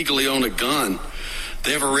even legally own a gun.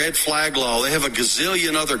 They have a red flag law. They have a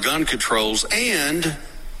gazillion other gun controls, and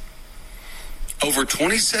over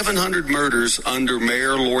 2,700 murders under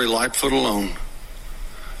Mayor Lori Lightfoot alone.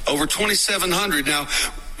 Over 2,700. Now,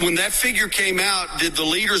 when that figure came out, did the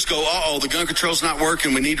leaders go, the gun control's not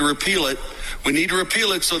working, we need to repeal it. We need to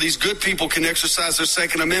repeal it so these good people can exercise their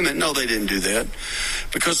Second Amendment? No, they didn't do that.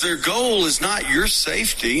 Because their goal is not your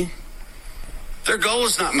safety. Their goal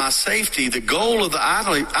is not my safety. The goal of the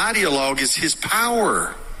ideologue is his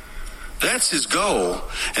power. That's his goal.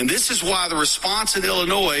 And this is why the response in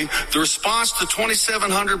Illinois, the response to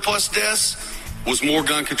 2,700 plus deaths, was more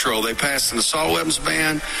gun control. They passed an assault weapons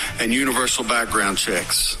ban and universal background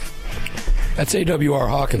checks. That's A.W.R.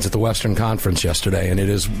 Hawkins at the Western Conference yesterday, and it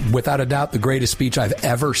is without a doubt the greatest speech I've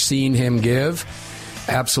ever seen him give.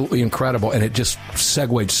 Absolutely incredible, and it just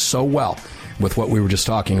segued so well with what we were just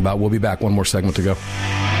talking about. We'll be back. One more segment to go.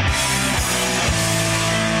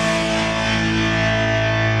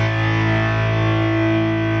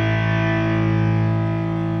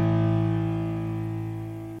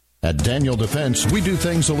 At Daniel Defense, we do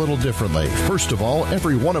things a little differently. First of all,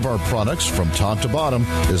 every one of our products, from top to bottom,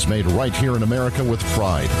 is made right here in America with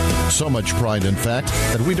pride. So much pride, in fact,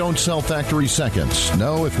 that we don't sell factory seconds.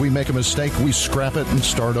 No, if we make a mistake, we scrap it and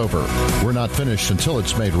start over. We're not finished until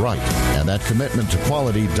it's made right. And that commitment to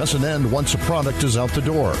quality doesn't end once a product is out the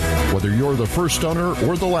door. Whether you're the first owner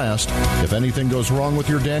or the last, if anything goes wrong with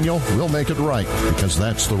your Daniel, we'll make it right, because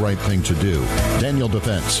that's the right thing to do. Daniel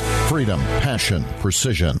Defense. Freedom, passion,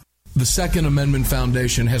 precision. The Second Amendment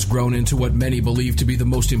Foundation has grown into what many believe to be the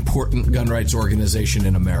most important gun rights organization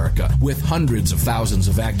in America. With hundreds of thousands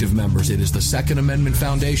of active members, it is the Second Amendment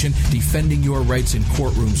Foundation defending your rights in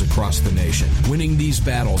courtrooms across the nation. Winning these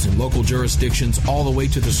battles in local jurisdictions all the way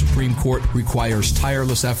to the Supreme Court requires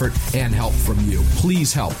tireless effort and help from you.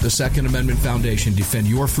 Please help the Second Amendment Foundation defend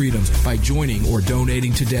your freedoms by joining or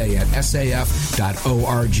donating today at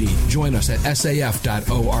saf.org. Join us at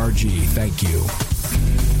saf.org. Thank you.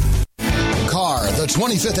 Car, the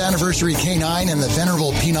 25th anniversary K9 and the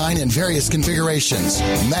venerable P9 in various configurations.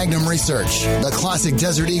 Magnum Research, the classic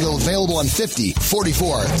Desert Eagle available in 50,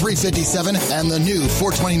 44, 357, and the new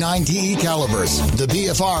 429 DE calibers. The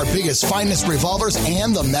BFR biggest, finest revolvers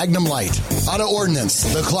and the Magnum Light. Auto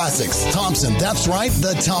Ordnance, the classics. Thompson, that's right,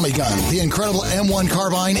 the Tommy gun, the incredible M1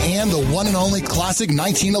 carbine, and the one and only classic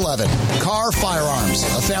 1911. Car Firearms,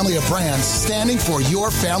 a family of brands standing for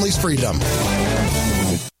your family's freedom.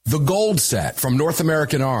 The Gold Set from North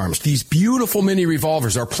American Arms. These beautiful mini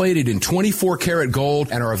revolvers are plated in 24 karat gold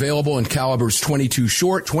and are available in calibers 22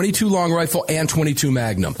 short, 22 long rifle, and 22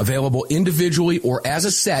 magnum. Available individually or as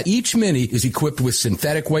a set, each mini is equipped with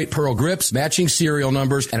synthetic weight pearl grips, matching serial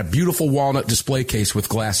numbers, and a beautiful walnut display case with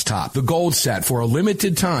glass top. The Gold Set for a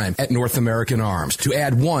limited time at North American Arms. To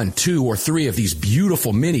add 1, 2, or 3 of these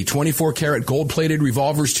beautiful mini 24 karat gold-plated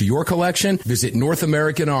revolvers to your collection, visit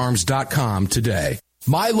NorthAmericanArms.com today.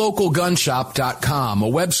 MyLocalGunShop.com, a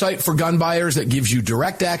website for gun buyers that gives you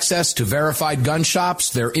direct access to verified gun shops,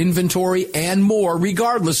 their inventory, and more,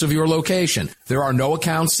 regardless of your location. There are no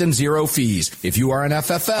accounts and zero fees. If you are an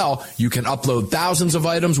FFL, you can upload thousands of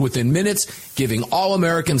items within minutes, giving all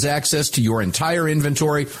Americans access to your entire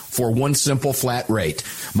inventory for one simple flat rate.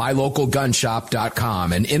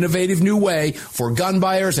 MyLocalGunShop.com, an innovative new way for gun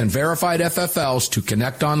buyers and verified FFLs to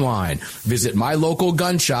connect online. Visit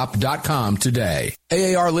MyLocalGunShop.com today.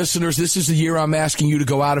 AAR listeners, this is the year I'm asking you to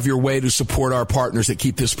go out of your way to support our partners that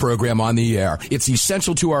keep this program on the air. It's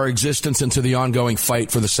essential to our existence and to the ongoing fight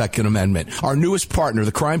for the Second Amendment. Our newest partner,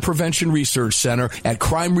 the Crime Prevention Research Center at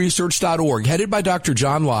crimeresearch.org, headed by Dr.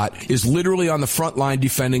 John Lott, is literally on the front line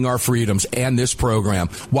defending our freedoms and this program.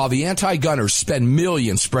 While the anti-gunners spend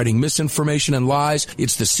millions spreading misinformation and lies,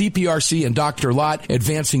 it's the CPRC and Dr. Lott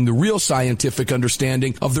advancing the real scientific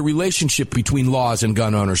understanding of the relationship between laws and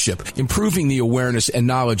gun ownership, improving the awareness and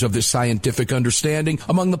knowledge of this scientific understanding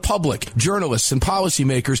among the public, journalists, and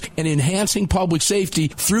policymakers, and enhancing public safety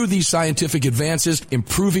through these scientific advances,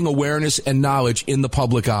 improving awareness and knowledge in the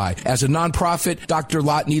public eye. As a nonprofit, Dr.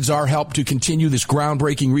 Lott needs our help to continue this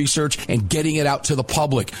groundbreaking research and getting it out to the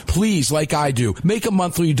public. Please, like I do, make a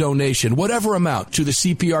monthly donation, whatever amount, to the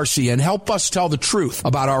CPRC and help us tell the truth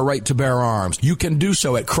about our right to bear arms. You can do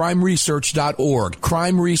so at crimeresearch.org.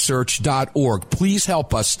 crimeresearch.org. Please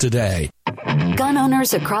help us today. Gun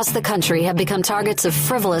owners across the country have become targets of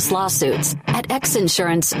frivolous lawsuits. At X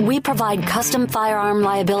Insurance, we provide custom firearm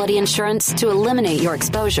liability insurance to eliminate your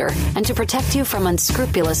exposure and to protect you from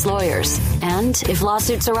unscrupulous lawyers. And if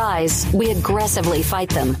lawsuits arise, we aggressively fight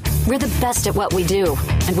them. We're the best at what we do,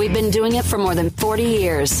 and we've been doing it for more than 40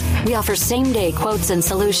 years. We offer same-day quotes and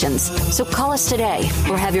solutions. So call us today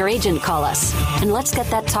or have your agent call us, and let's get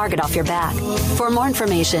that target off your back. For more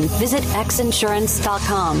information, visit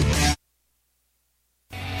xinsurance.com.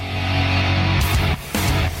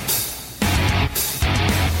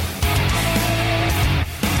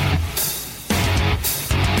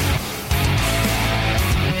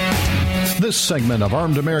 This segment of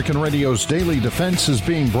Armed American Radio's Daily Defense is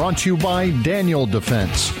being brought to you by Daniel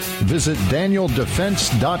Defense. Visit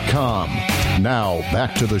DanielDefense.com. Now,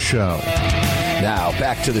 back to the show.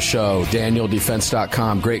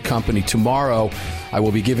 DanielDefense.com. Great company. Tomorrow, I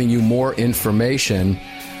will be giving you more information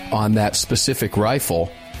on that specific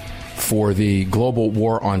rifle for the global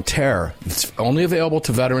war on terror. It's only available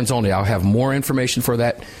to veterans only. I'll have more information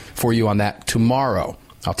for you on that tomorrow.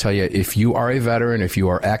 I'll tell you, if you are a veteran, if you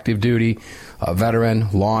are active duty, a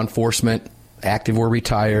veteran, law enforcement, active or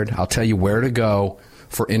retired, I'll tell you where to go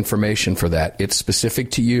for information for that. It's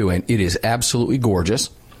specific to you, and it is absolutely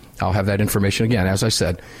gorgeous. I'll have that information, again, as I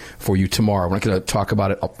said, for you tomorrow. We're not going to talk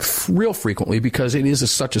about it real frequently because it is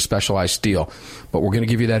such a specialized steel, but we're going to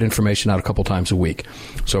give you that information out a couple times a week.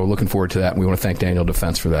 So we're looking forward to that, and we want to thank Daniel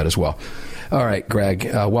Defense for that as well. All right,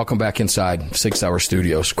 Greg, welcome back inside 6 Hour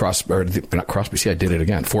Studios. Not Crosby, see, I did it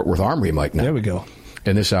again. Fort Worth Armory, Mike, now. There we go.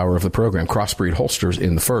 In this hour of the program, Crossbreed Holsters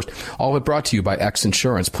in the first. All of it brought to you by X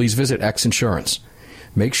Insurance. Please visit X Insurance.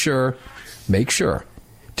 Make sure to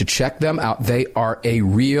check them out. They are a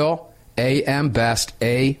real AM Best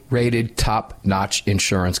A-rated top-notch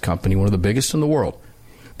insurance company, one of the biggest in the world.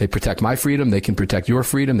 They protect my freedom. They can protect your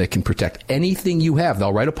freedom. They can protect anything you have.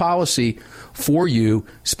 They'll write a policy for you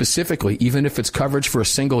specifically, even if it's coverage for a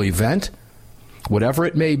single event, whatever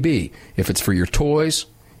it may be. If it's for your toys,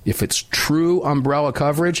 if it's true umbrella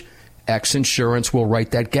coverage, X Insurance will write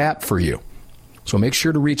that gap for you. So make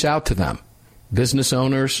sure to reach out to them. Business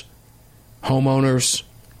owners, homeowners,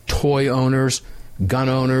 toy owners, gun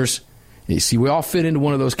owners. You see, we all fit into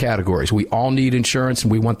one of those categories. We all need insurance,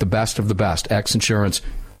 and we want the best of the best. X Insurance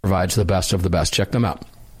provides the best of the best. Check them out.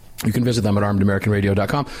 You can visit them at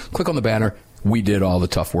armedamericanradio.com. Click on the banner. We did all the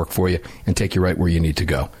tough work for you and take you right where you need to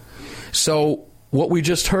go. So what we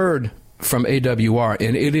just heard from AWR,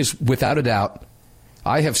 and it is without a doubt,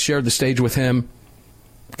 I have shared the stage with him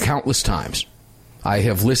countless times. I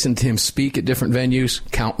have listened to him speak at different venues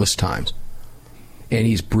countless times. And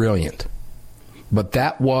he's brilliant. But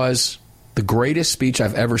that was the greatest speech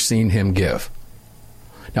I've ever seen him give.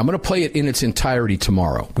 Now, I'm going to play it in its entirety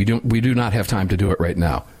tomorrow. We do not have time to do it right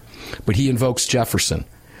now. But he invokes Jefferson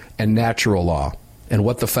and natural law and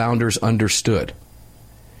what the founders understood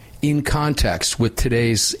in context with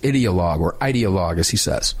today's ideologue, as he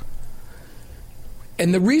says.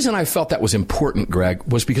 And the reason I felt that was important, Greg,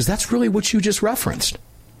 was because that's really what you just referenced.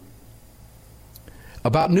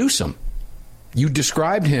 About Newsom. You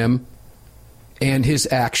described him and his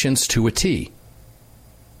actions to a T.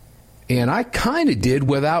 And I kind of did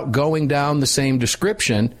without going down the same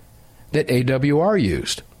description that AWR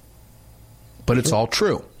used. But it's all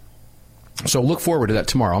true. So look forward to that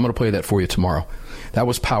tomorrow. I'm going to play that for you tomorrow. That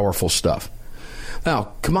was powerful stuff.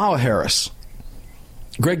 Now, Kamala Harris.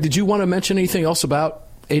 Greg, did you want to mention anything else about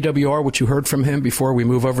AWR, what you heard from him before we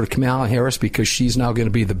move over to Kamala Harris, because she's now going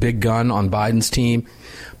to be the big gun on Biden's team,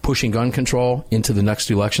 pushing gun control into the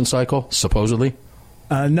next election cycle, supposedly?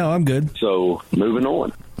 No, I'm good. So moving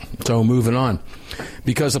on.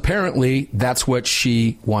 Because apparently that's what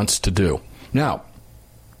she wants to do. Now,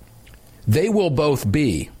 they will both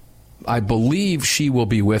be, I believe she will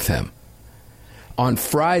be with him on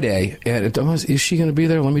Friday. And is she going to be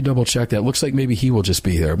there? Let me double check that. It looks like maybe he will just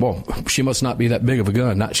be there. Well, she must not be that big of a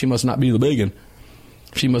gun. She must not be the big one.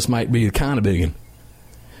 She might be the kind of big one.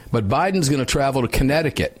 But Biden's going to travel to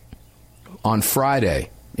Connecticut on Friday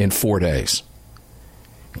in 4 days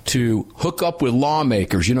to hook up with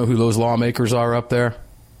lawmakers. You know who those lawmakers are up there?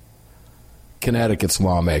 Connecticut's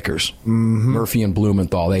lawmakers. Mm-hmm. Murphy and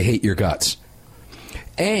Blumenthal. They hate your guts.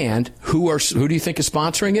 And who do you think is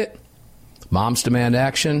sponsoring it? Moms Demand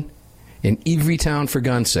Action and Everytown for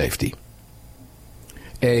Gun Safety.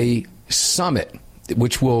 A summit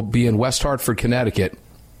which will be in West Hartford, Connecticut,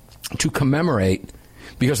 to commemorate,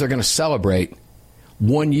 because they're going to celebrate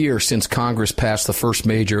 1 year since Congress passed the first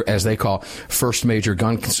major, as they call, first major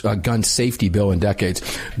gun safety bill in decades.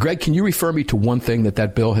 Greg, can you refer me to one thing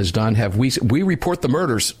that bill has done? We report the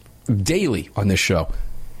murders daily on this show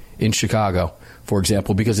in Chicago, for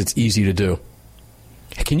example, because it's easy to do.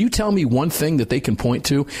 Can you tell me one thing that they can point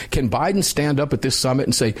to? Can Biden stand up at this summit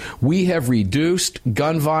and say, we have reduced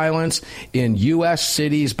gun violence in U.S.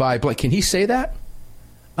 cities by blank? Can he say that?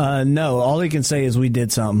 No. All he can say is we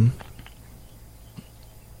did something.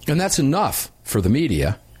 And that's enough for the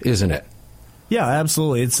media, isn't it? Yeah,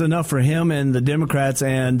 absolutely. It's enough for him and the Democrats,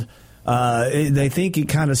 and they think it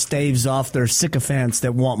kind of staves off their sycophants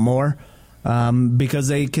that want more. Because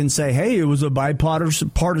they can say, hey, it was a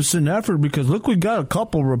bipartisan effort because, look, we got a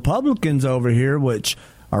couple Republicans over here, which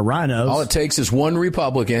are rhinos. All it takes is one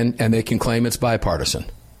Republican, and they can claim it's bipartisan.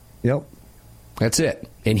 Yep. That's it.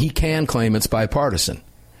 And he can claim it's bipartisan,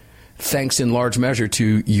 thanks in large measure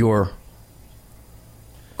to your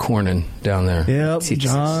Cornyn down there. Yep,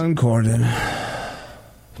 John Cornyn.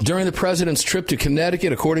 During the president's trip to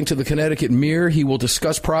Connecticut, according to the Connecticut Mirror, he will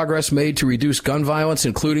discuss progress made to reduce gun violence,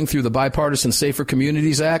 including through the Bipartisan Safer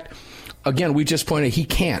Communities Act. Again, we just pointed he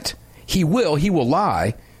can't. He will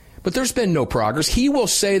lie, but there's been no progress. He will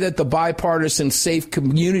say that the Bipartisan Safe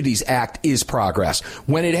Communities Act is progress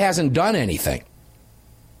when it hasn't done anything.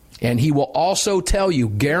 And he will also tell you,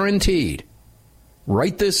 guaranteed,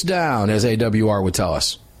 write this down, as AWR would tell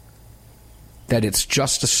us, that it's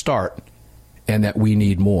just a start. And that we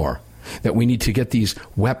need more, that we need to get these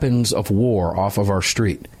weapons of war off of our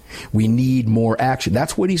street. We need more action.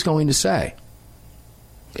 That's what he's going to say.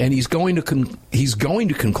 And he's going to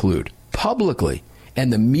conclude publicly,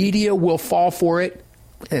 and the media will fall for it.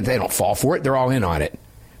 And they don't fall for it. They're all in on it.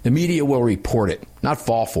 The media will report it, not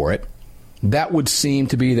fall for it. That would seem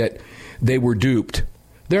to be that they were duped.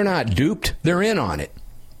 They're not duped. They're in on it.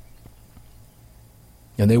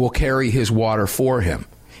 And they will carry his water for him.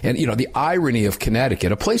 And, you know, the irony of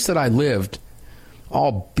Connecticut, a place that I lived,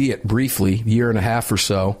 albeit briefly, a year and a half or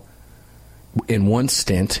so, in one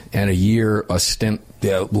stint, and a stint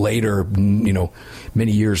later,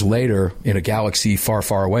 many years later, in a galaxy far,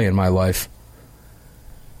 far away in my life.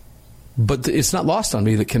 But it's not lost on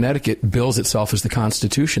me that Connecticut bills itself as the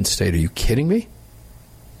Constitution state. Are you kidding me?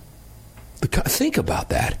 Think about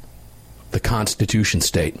that. The Constitution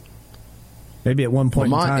state. Maybe at one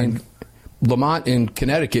point in time. Lamont in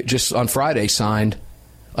Connecticut just on Friday signed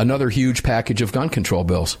another huge package of gun control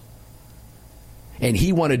bills. And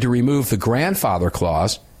he wanted to remove the grandfather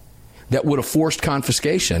clause that would have forced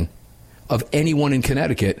confiscation of anyone in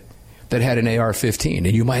Connecticut that had an AR-15.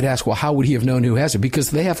 And you might ask, well, how would he have known who has it?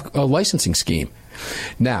 Because they have a licensing scheme.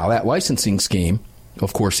 Now, that licensing scheme,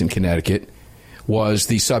 of course, in Connecticut, was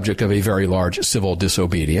the subject of a very large civil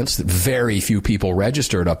disobedience. Very few people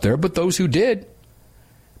registered up there, but those who did,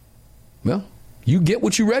 well, you get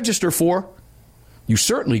what you register for. You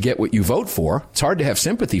certainly get what you vote for. It's hard to have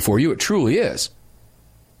sympathy for you. It truly is.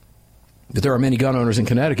 But there are many gun owners in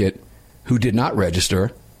Connecticut who did not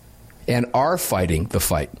register and are fighting the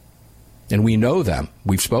fight. And we know them.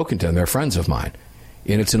 We've spoken to them. They're friends of mine.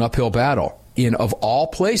 And it's an uphill battle in, of all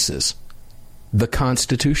places, the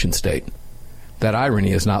Constitution state. That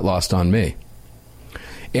irony is not lost on me.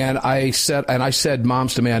 And I said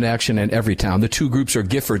Moms Demand Action in every town. The two groups are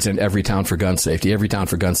Giffords and Every Town for Gun Safety. Every Town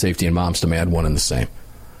for Gun Safety and Moms Demand, one and the same.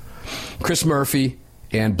 Chris Murphy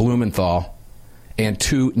and Blumenthal and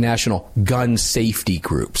two national gun safety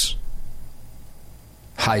groups.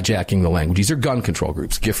 Hijacking the language. These are gun control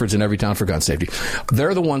groups. Giffords and Every Town for Gun Safety.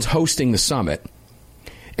 They're the ones hosting the summit.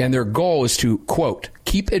 And their goal is to, quote,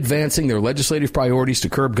 keep advancing their legislative priorities to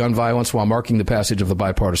curb gun violence while marking the passage of the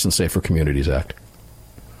Bipartisan Safer Communities Act.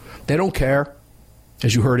 They don't care,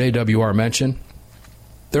 as you heard AWR mention.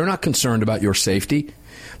 They're not concerned about your safety.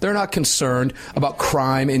 They're not concerned about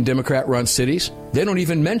crime in Democrat-run cities. They don't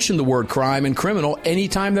even mention the word crime and criminal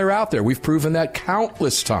anytime they're out there. We've proven that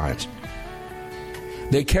countless times.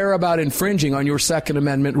 They care about infringing on your Second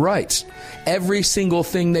Amendment rights. Every single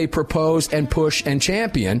thing they propose and push and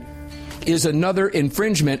champion is another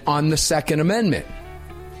infringement on the Second Amendment,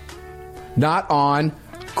 not on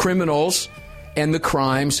criminals and the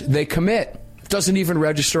crimes they commit. It doesn't even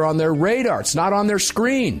register on their radar. It's not on their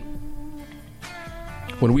screen.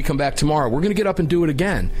 When we come back tomorrow, we're going to get up and do it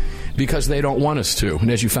again because they don't want us to. And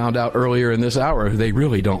as you found out earlier in this hour, they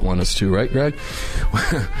really don't want us to, right, Greg?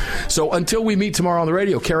 So until we meet tomorrow on the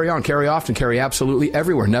radio, carry on, carry often, carry absolutely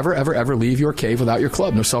everywhere. Never, ever, ever leave your cave without your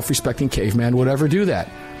club. No self-respecting caveman would ever do that.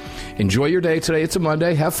 Enjoy your day today. It's a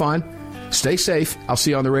Monday. Have fun. Stay safe. I'll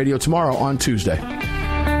see you on the radio tomorrow on Tuesday.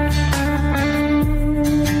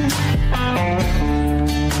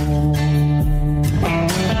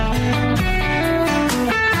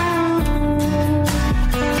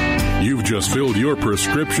 Just filled your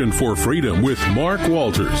prescription for freedom with Mark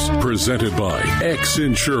Walters, presented by X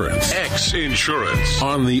Insurance. X Insurance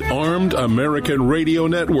on the Armed American Radio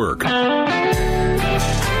Network.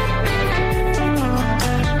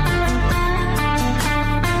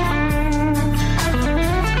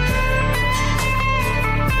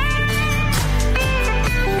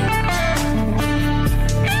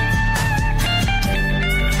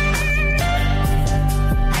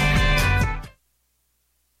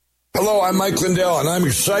 Hello, I'm Mike Lindell, and I'm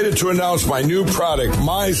excited to announce my new product,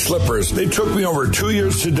 My Slippers. They took me over 2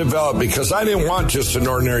 years to develop because I didn't want just an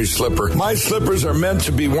ordinary slipper. My slippers are meant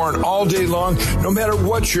to be worn all day long, no matter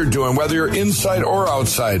what you're doing, whether you're inside or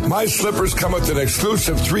outside. My slippers come with an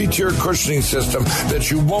exclusive 3-tier cushioning system that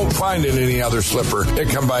you won't find in any other slipper. It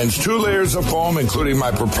combines 2 layers of foam, including my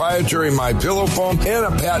proprietary My Pillow foam and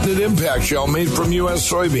a patented impact gel made from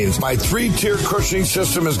U.S. soybeans. My 3-tier cushioning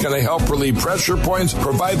system is going to help relieve pressure points,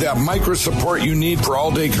 provide that micro support you need for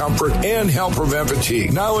all-day comfort, and help prevent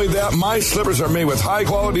fatigue. Not only that, my slippers are made with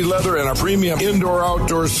high-quality leather and a premium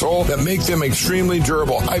indoor-outdoor sole that make them extremely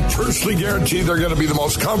durable. I personally guarantee they're going to be the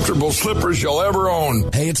most comfortable slippers you'll ever own.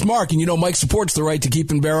 Hey, it's Mark, and you know Mike supports the right to keep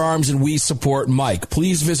and bear arms, and we support Mike.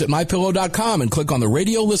 Please visit MyPillow.com and click on the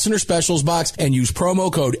radio listener specials box and use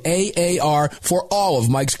promo code AAR for all of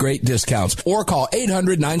Mike's great discounts. Or call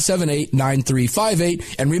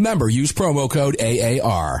 800-978-9358, and remember, use promo code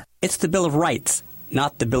AAR. It's the Bill of Rights,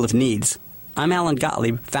 not the Bill of Needs. I'm Alan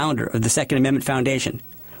Gottlieb, founder of the Second Amendment Foundation.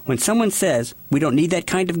 When someone says we don't need that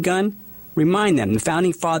kind of gun, remind them the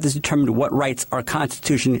Founding Fathers determined what rights our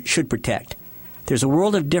Constitution should protect. There's a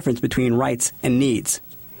world of difference between rights and needs.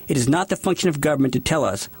 It is not the function of government to tell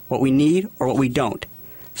us what we need or what we don't.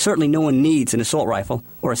 Certainly no one needs an assault rifle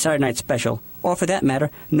or a Saturday night special, or for that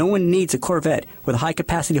matter, no one needs a Corvette with a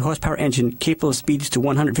high-capacity horsepower engine capable of speeds to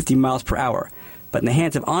 150 miles per hour. But in the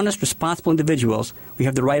hands of honest, responsible individuals, we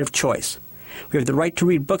have the right of choice. We have the right to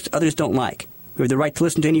read books others don't like. We have the right to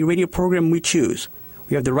listen to any radio program we choose.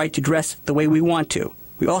 We have the right to dress the way we want to.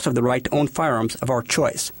 We also have the right to own firearms of our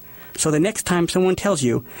choice. So the next time someone tells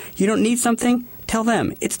you you don't need something, tell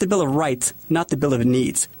them it's the Bill of Rights, not the Bill of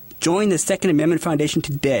Needs. Join the Second Amendment Foundation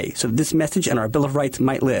today so that this message and our Bill of Rights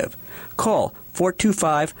might live. Call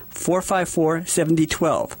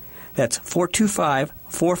 425-454-7012. That's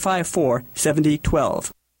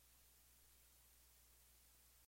 425-454-7012.